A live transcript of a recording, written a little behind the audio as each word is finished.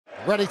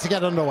ready to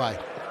get underway.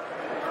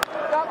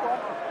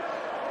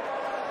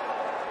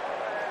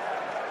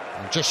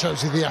 It just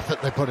shows you the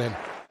effort they put in.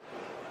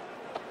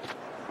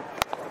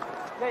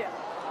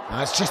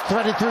 Now it's just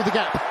threaded through the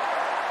gap.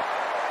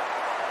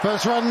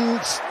 First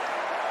runs,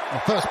 or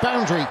first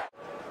boundary.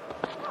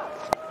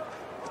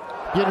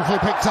 Beautifully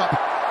picked up.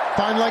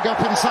 Fine leg up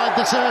inside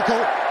the circle.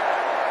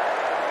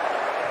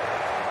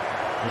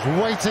 Was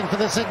waiting for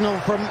the signal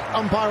from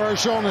umpire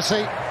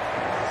O'Shaughnessy.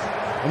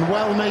 And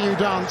well may you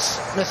dance,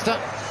 mister.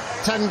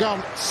 10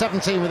 gone,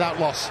 17 without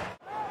loss.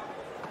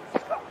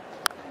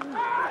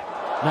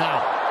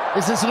 Now,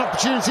 is this an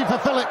opportunity for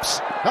Phillips?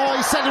 Oh,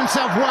 he set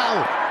himself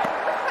well.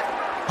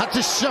 Had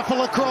to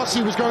shuffle across.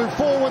 He was going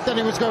forward, then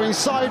he was going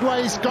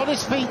sideways. Got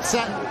his feet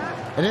set.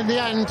 And in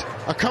the end,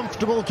 a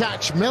comfortable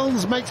catch.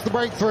 Milnes makes the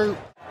breakthrough.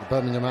 The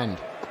Birmingham end.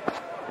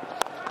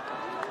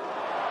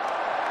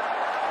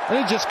 And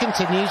he just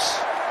continues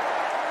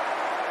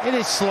in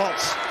his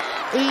slots.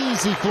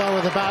 Easy flow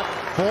of the bat.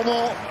 4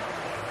 more.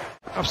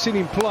 I've seen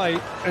him play,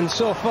 and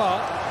so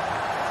far,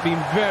 been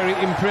very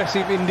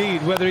impressive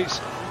indeed. Whether it's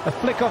a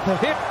flick off the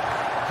hip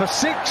for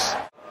 6.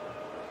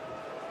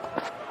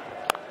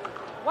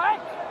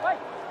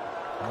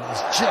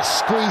 He's just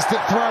squeezed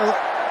it through,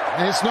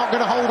 and it's not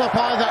going to hold up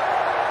either.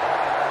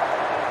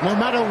 No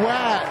matter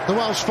where the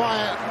Welsh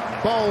fire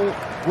bowl,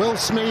 Will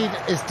Smeed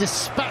is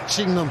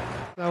dispatching them.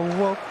 I'm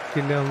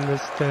walking down the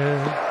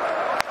stairs.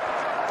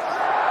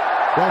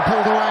 Well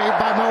pulled away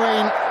by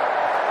Marine,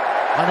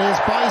 and he is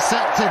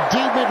bisected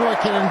deep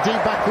mid-wicket and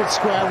deep backward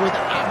square with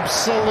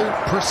absolute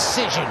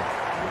precision.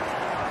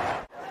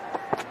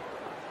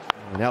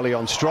 And Ali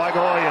on strike.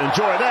 Oh, you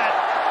enjoy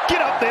that.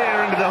 Get up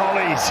there into the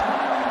hollies.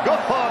 Go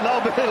on,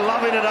 they'll be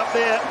loving it up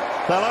there.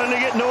 They'll only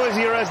get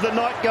noisier as the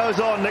night goes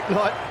on, Nick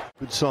Knight.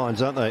 Good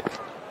signs, aren't they?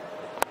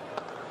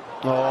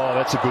 Oh,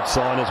 that's a good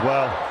sign as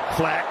well.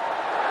 Flat.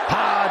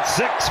 Hard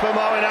 6 for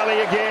Moeen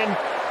Ali again.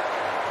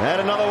 Add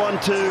another one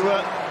to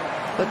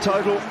the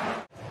total.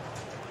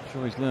 I'm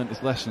sure he's learned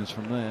his lessons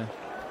from there.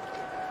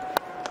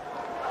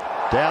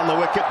 Down the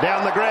wicket,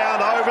 down the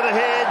ground, over the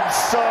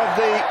heads of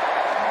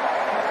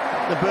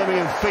the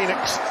Birmingham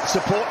Phoenix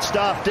support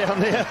staff down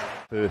there.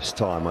 First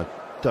time, I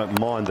don't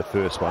mind the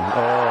first one. Oh,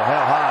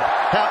 how hard.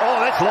 Oh,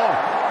 that's long.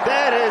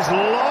 That is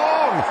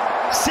long.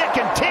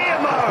 Second tier,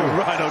 Mo.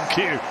 Right on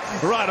cue.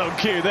 Right on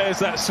cue. There's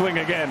that swing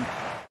again.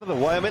 Out of the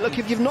way. I mean, look,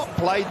 if you've not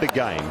played the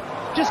game,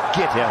 just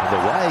get out of the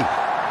way.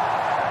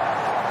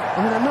 I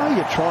mean, I know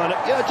you're trying to.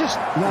 Yeah, just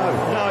no,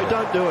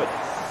 don't do it.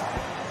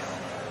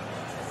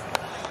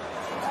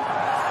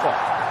 It's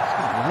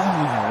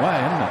long away,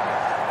 isn't it?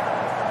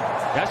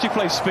 He actually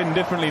plays spin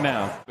differently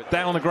now, but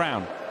down on the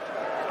ground.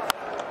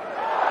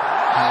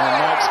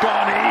 And it's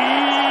gone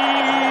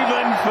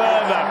even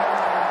further.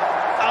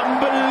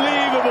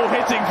 Unbelievable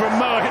hitting from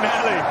Moeen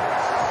Ali.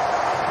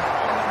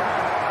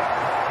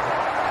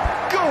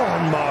 Go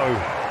on, Mo.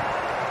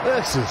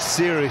 This is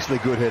seriously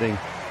good hitting.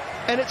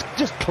 And it's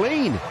just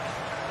clean.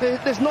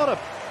 There's not a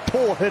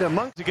poor hit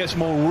amongst. He gets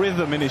more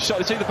rhythm in his shot.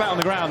 You see the bat on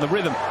the ground, the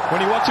rhythm.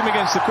 When you watch him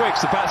against the quicks,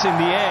 the bat's in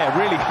the air,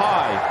 really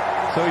high.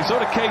 So he's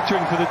sort of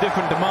catering for the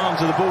different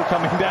demands of the ball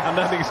coming down.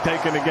 Nothing's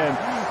taken again.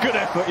 Good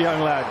effort,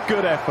 young lad.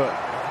 Good effort.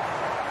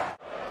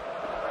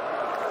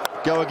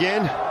 Go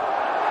again.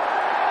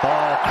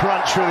 Oh,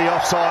 crunch through the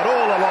offside,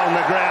 all along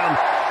the ground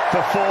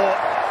for 4.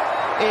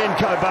 Ian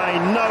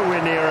Cobain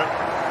nowhere near it.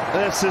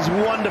 This is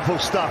wonderful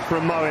stuff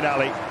from Moeen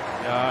Ali.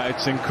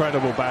 It's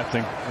incredible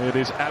batting. It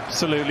is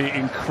absolutely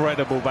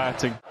incredible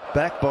batting.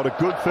 Back by a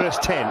good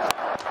first 10.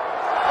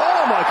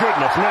 Oh my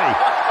goodness me.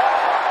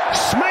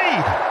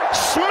 Smeed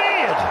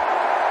smeared.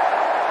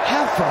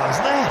 How far is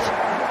that?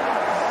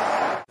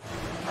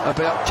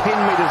 About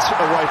 10 metres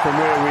away from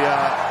where we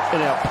are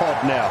in our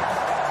pod now.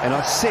 And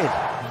I said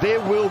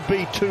there will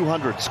be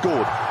 200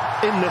 scored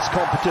in this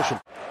competition.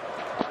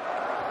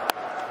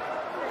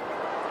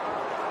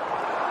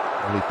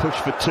 Will he push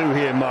for 2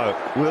 here, Mo?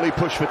 Will he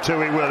push for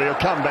 2? He will. He'll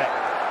come back.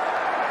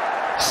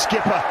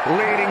 Skipper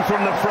leading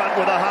from the front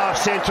with a half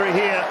century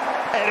here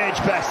at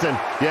Edgbaston.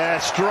 Yeah,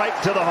 straight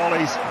to the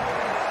hollies.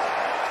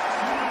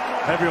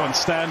 Everyone's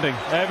standing.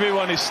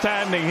 Everyone is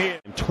standing here.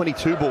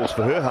 22 balls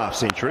for her half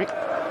century.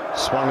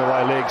 Swung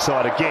away leg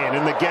side again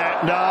in the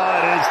gap. No,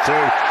 it is 2.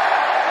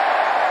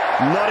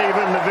 Not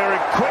even the very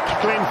quick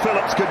Glenn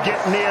Phillips could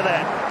get near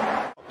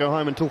that. Go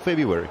home until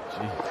February.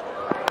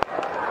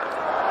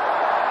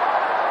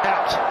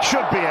 Out.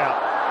 Should be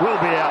out. Will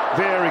be out.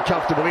 Very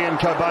comfortable. Ian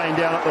Cobain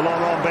down at the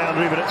long on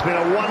boundary, but it's been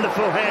a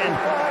wonderful hand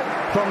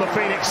from the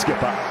Phoenix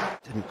skipper.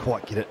 Didn't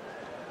quite get it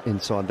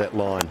inside that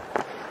line.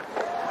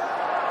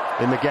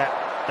 In the gap.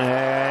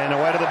 And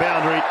away to the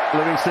boundary.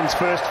 Livingston's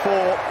first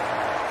 4.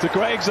 It's a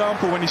great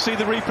example when you see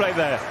the replay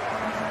there.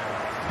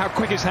 How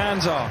quick his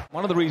hands are.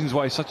 One of the reasons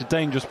why he's such a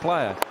dangerous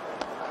player.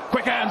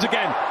 Quick hands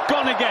again.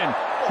 Gone again.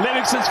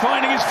 Livingston's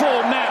finding his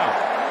form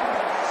now.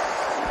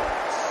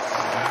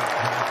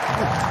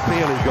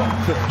 Barely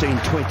got 15,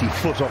 20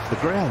 foot off the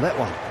ground, that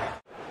one.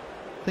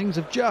 Things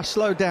have just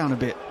slowed down a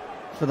bit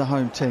for the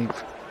home team.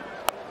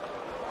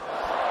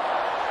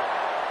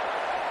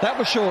 That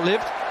was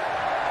short-lived.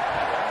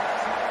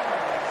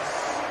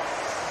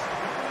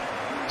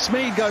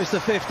 Mead goes to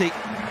 50,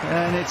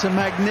 and it's a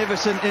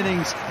magnificent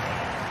innings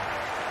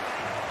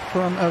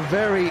from a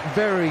very,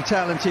 very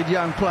talented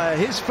young player.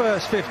 His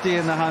first 50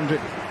 in the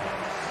 100.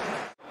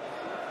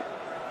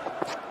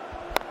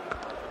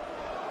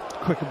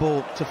 Quicker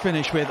ball to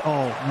finish with.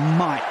 Oh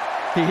my,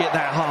 he hit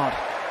that hard.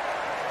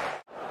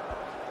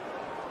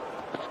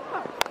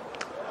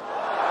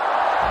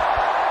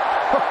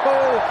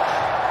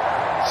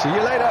 See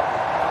you later.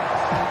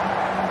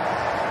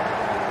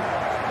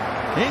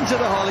 Into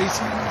the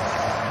Hollies.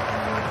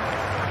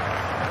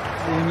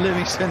 Ian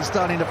Livingston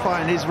starting to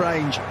find his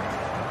range.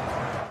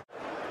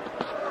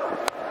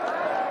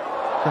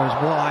 Goes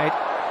wide.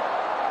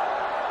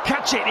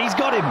 Catch it, he's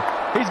got him.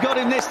 He's got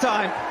him this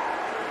time.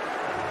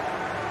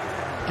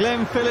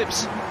 Glenn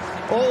Phillips,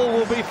 all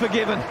will be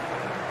forgiven.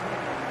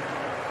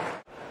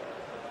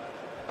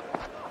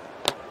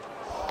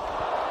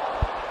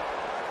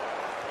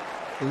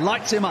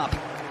 Lights him up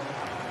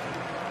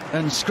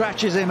and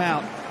scratches him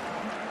out.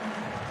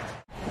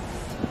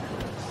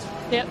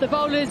 Yep, the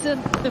bowlers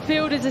and the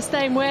fielders are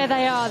staying where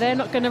they are. They're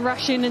not going to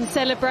rush in and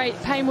celebrate.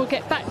 Payne will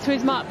get back to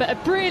his mark, but a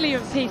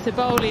brilliant piece of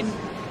bowling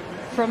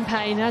from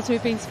Payne, as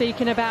we've been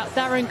speaking about.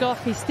 Darren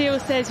Gough, he still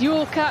says,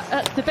 Yorker,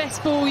 that's the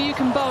best ball you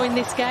can bowl in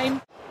this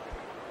game.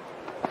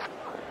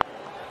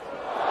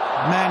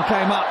 Man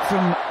came up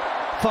from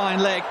fine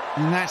leg,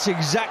 and that's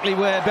exactly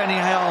where Benny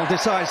Hale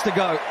decides to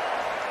go.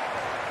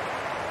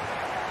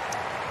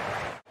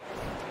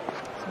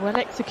 Well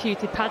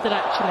executed paddle,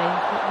 actually.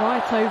 Got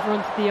right over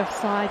onto the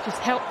offside, just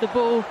helped the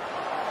ball.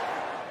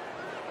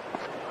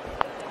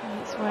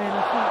 And it's well,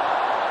 I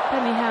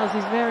think Benny Hales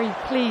is very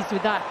pleased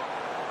with that.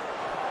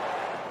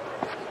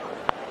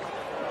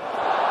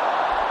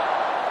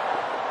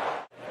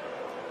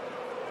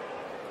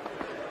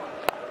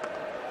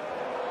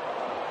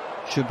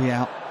 Should be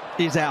out.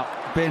 Is out.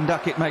 Ben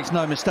Duckett makes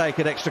no mistake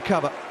at extra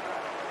cover.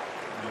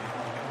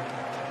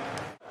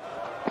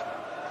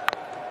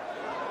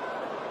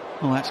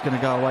 Oh, that's going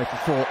to go away for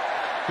 4.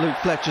 Luke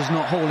Fletcher's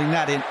not hauling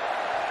that in.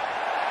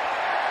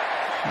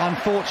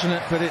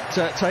 Unfortunate, but it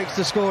takes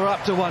the score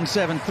up to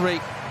 173.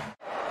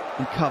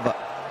 And cover.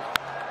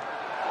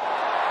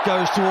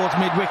 Goes towards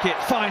mid-wicket,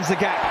 finds the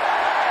gap.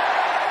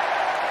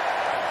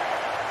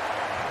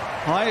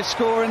 Highest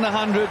score in the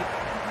 100.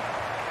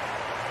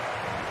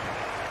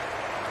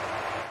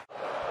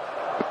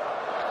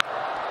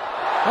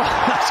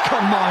 Oh, that's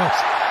gone miles.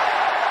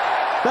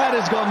 That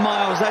has gone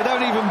miles. They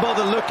don't even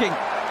bother looking.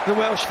 The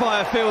Welsh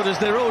fire fielders,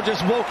 they're all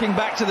just walking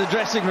back to the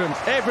dressing room.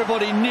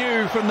 Everybody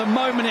knew from the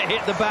moment it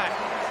hit the bat.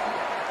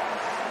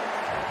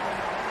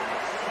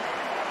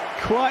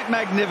 Quite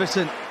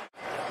magnificent.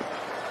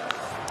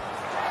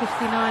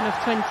 59 of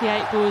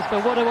 28 balls,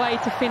 but what a way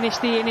to finish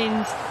the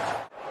innings.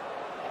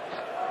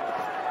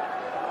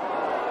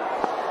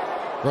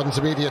 Runs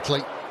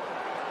immediately.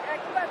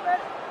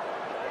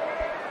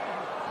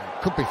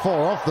 Could be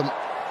 4 of them.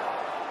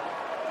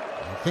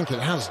 I think it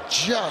has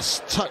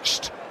just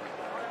touched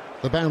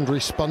the boundary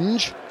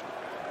sponge.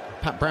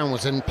 Pat Brown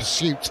was in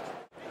pursuit.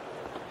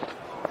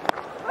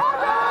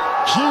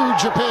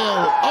 Huge appeal.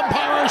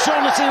 Umpire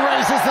O'Shaughnessy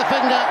raises the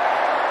finger.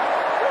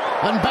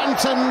 And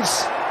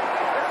Banton's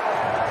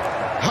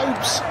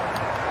hopes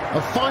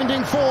of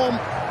finding form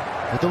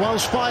with the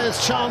Welsh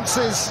Fire's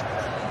chances.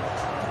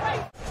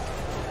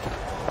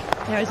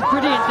 There is a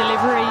brilliant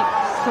delivery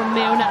from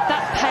Milne at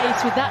that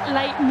pace with that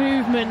late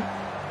movement.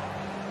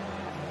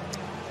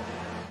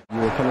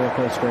 You are coming up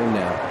on screen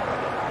now.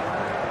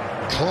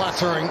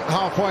 Clattering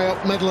halfway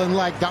up middle and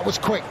leg. That was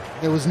quick.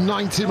 It was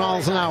 90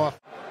 miles an hour.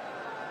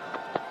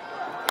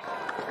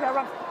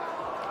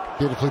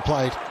 Beautifully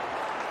played.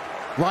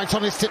 Right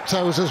on his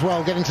tiptoes as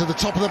well, getting to the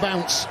top of the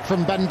bounce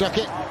from Ben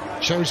Duckett.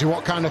 Shows you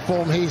what kind of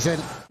form he's in.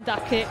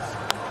 Duckett.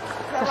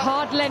 It's a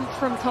hard length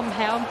from Tom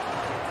Helm.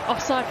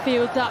 Offside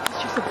fields up.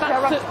 It's just a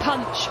back foot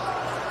punch.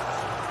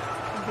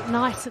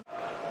 Nice.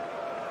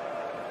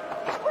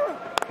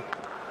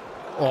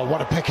 Oh,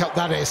 what a pickup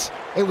that is.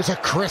 It was a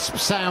crisp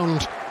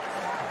sound.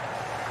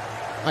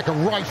 Like a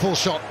rifle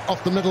shot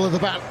off the middle of the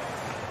bat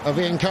of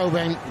Ian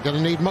Cobain. Going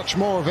to need much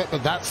more of it,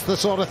 but that's the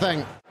sort of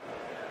thing.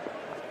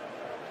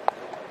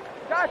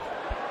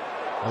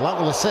 Well, that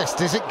will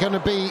assist. Is it going to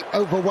be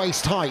over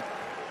waist height?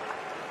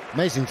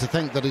 Amazing to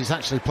think that he's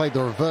actually played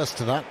the reverse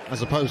to that,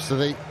 as opposed to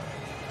the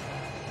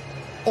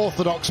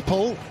orthodox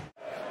pull.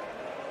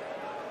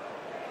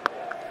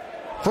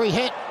 Free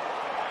hit.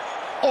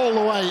 All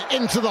the way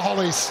into the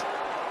Hollies.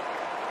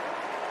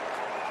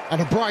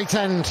 And a bright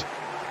end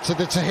to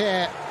the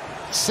Tahir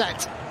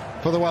set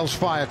for the Welsh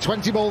Fire.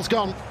 20 balls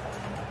gone.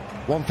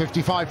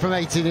 155 from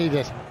 80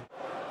 needed.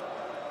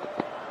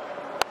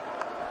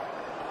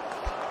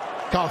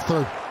 Carved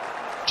through.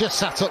 Just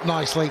sat up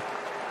nicely.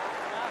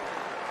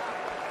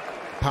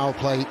 Power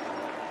play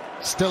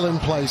still in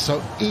place,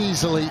 so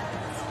easily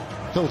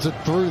filtered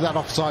through that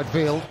offside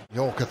field.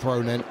 Yorker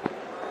thrown in.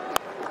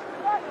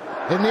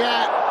 In the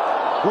air.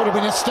 Would have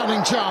been a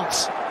stunning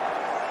chance.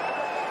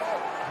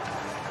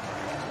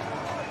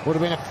 Would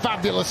have been a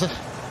fabulous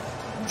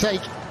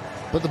take,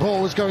 but the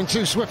ball was going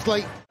too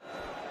swiftly.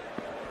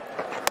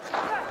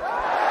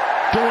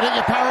 Do it at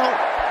your peril.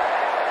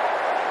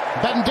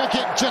 Ben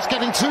Duckett just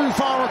getting too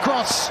far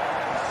across,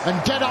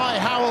 and Deadeye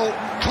Howell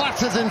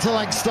clatters into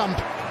leg stump.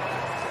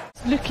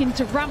 Looking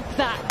to ramp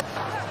that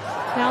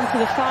down to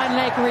the fine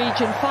leg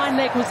region. Fine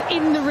leg was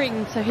in the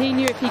ring, so he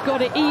knew if he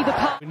got it either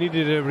part. We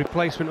needed a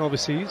replacement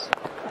overseas.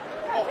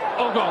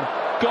 Oh,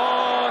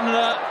 gone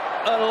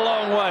a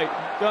long way.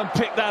 Go and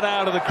pick that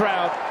out of the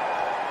crowd.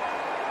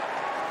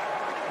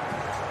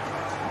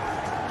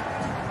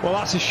 Well,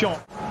 that's a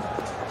shot.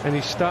 And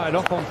he started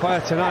off on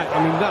fire tonight. I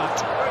mean,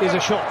 that is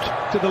a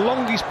shot to the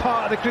longest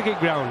part of the cricket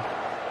ground.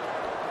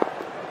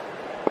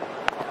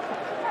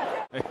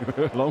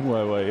 Long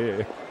way away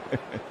here.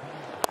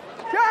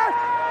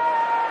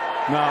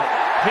 No,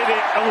 hit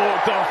it and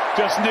walked off.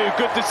 Just knew.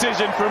 Good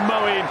decision from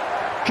Moeen.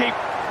 Keep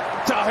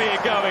Tahir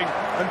going,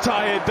 and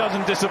Tahir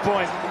doesn't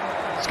disappoint.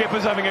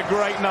 Skipper's having a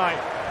great night.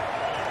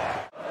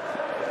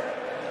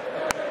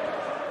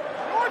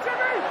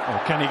 Oh,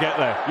 can he get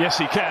there? Yes,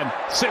 he can.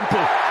 Simple.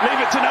 Leave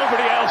it to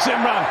nobody else,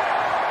 Imran.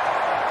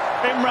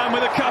 Imran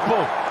with a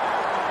couple.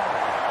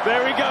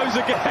 There he goes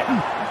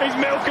again. He's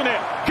milking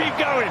it. Keep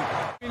going.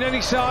 In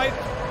any side.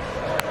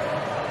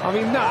 I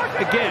mean, that,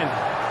 again,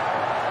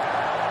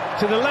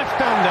 to the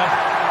left-hander,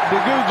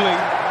 the googly,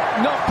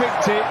 not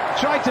picked it,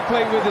 tried to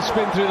play with the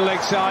spin through the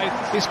leg side.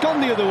 It's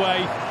gone the other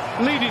way.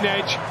 Leading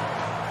edge.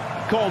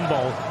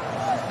 Cornball.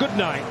 Good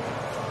night.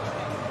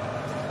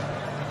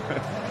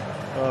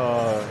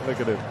 Oh, look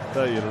at him.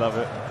 Don't you love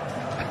it?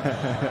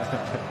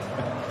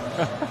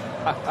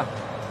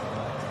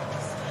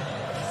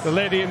 The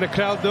lady in the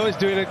crowd, though, is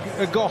doing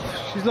a golf.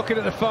 She's looking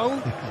at the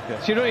phone. Yeah.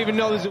 She don't even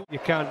know there's a... You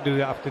can't do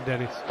that after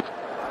Dennis.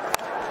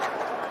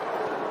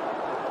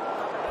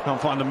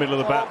 Can't find the middle of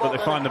the bat, but they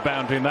find the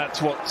boundary, and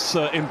that's what's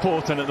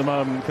important at the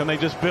moment. Can they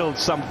just build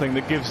something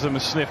that gives them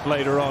a sniff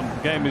later on?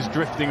 The game is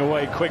drifting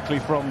away quickly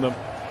from them.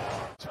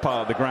 It's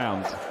part of the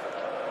ground.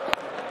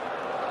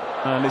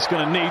 And it's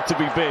going to need to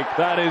be big.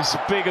 That is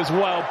big as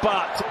well,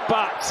 but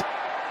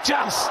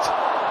just.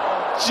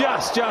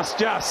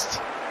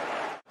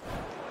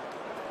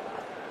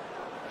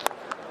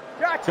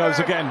 Goes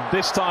again,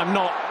 this time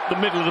not the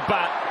middle of the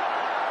bat.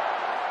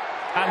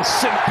 And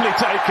simply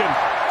taken.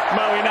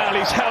 Moeen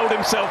Ali's held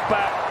himself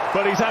back,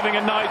 but he's having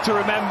a night to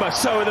remember.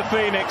 So are the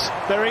Phoenix.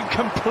 They're in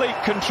complete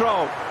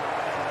control.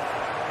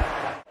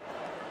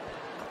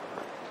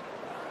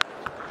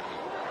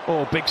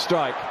 Oh, big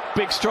strike,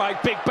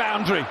 big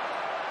boundary.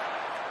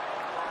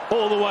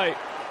 All the way.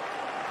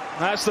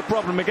 That's the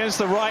problem. Against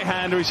the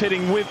right-hander, he's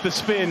hitting with the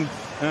spin,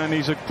 and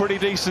he's a pretty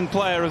decent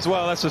player as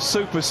well. That's a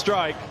super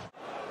strike.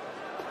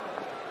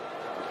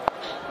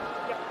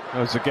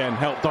 Goes again,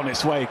 helped on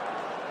its way.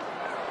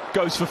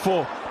 Goes for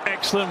 4.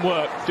 Excellent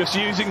work. Just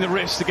using the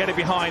wrist to get it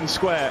behind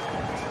square.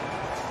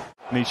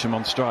 Neesham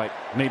on strike.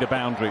 Need a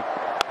boundary.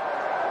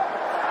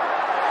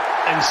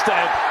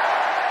 Instead,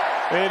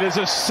 it is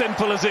as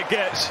simple as it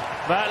gets.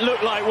 That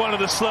looked like one of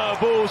the slower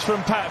balls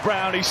from Pat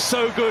Brown. He's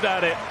so good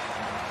at it.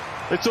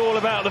 It's all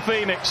about the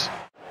Phoenix.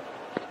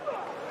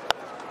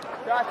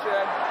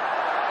 Gotcha.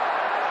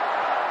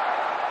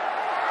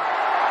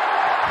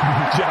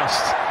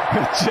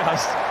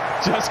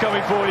 just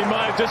coming forward. He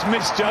might have just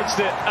misjudged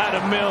it.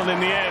 Adam Milne in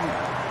the end.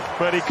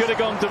 But he could have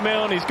gone to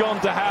Milne. He's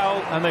gone to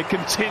Howell, and they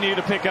continue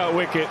to pick out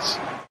wickets.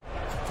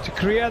 To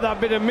create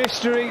that bit of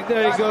mystery,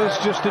 there he goes,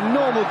 just a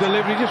normal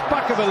delivery, just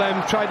back of a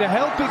limb, tried to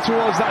help it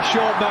towards that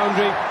short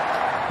boundary.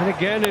 And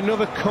again,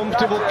 another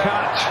comfortable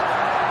catch.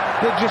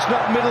 They've just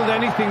not middled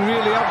anything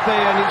really, have they?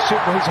 And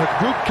it's a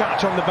good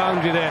catch on the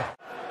boundary there.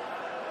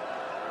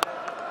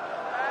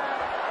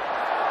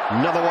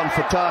 Another one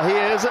for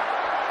Tahir, is it?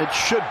 It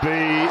should be,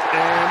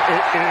 and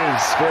it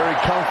is very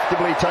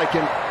comfortably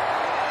taken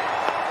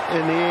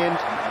in the end.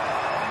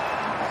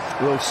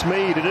 Will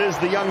Smeed, it is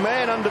the young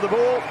man under the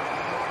ball.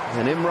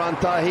 And Imran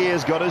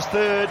Tahir's got his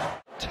third.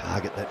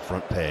 Target that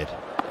front pad.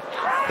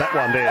 That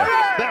one there.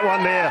 That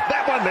one there.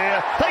 That one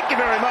there. Thank you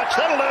very much.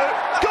 That'll do.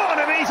 Go on,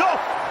 and he's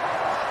off.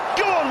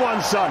 Go on,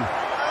 one son.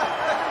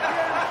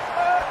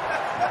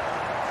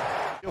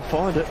 He'll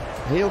find it.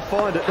 He'll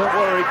find it. Don't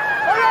worry.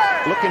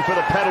 Looking for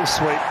the paddle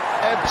sweep.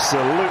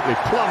 Absolutely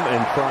plumb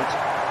in front.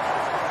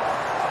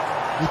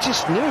 You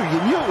just knew. You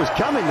knew it was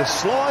coming. The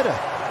slider.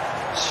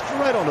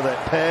 Straight onto that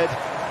pad.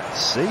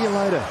 See you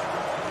later.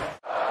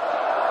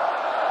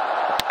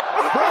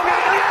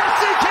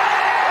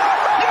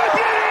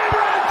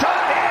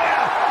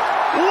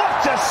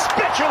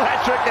 Special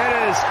hat-trick that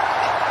is.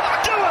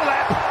 Do a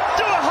lap,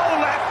 do a whole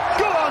lap,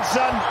 go on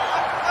son.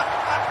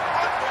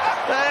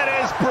 That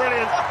is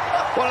brilliant.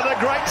 One of the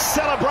great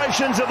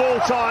celebrations of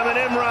all time, and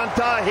Imran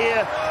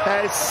Tahir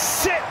has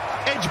set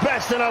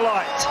Edgbaston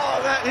alight.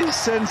 Oh, that is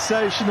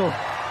sensational.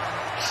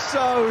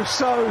 So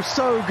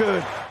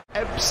good.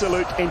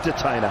 Absolute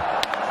entertainer.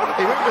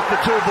 He went with the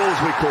 2 balls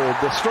we called.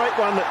 The straight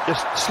one that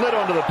just slid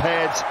onto the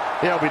pads,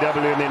 the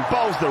LBW, and then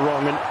bowls the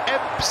wrong, and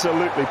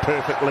absolutely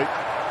perfectly.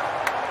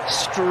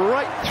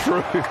 Straight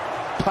through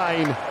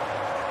Payne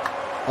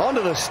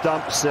onto the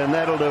stumps, and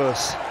that'll do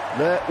us.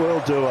 That will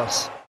do us.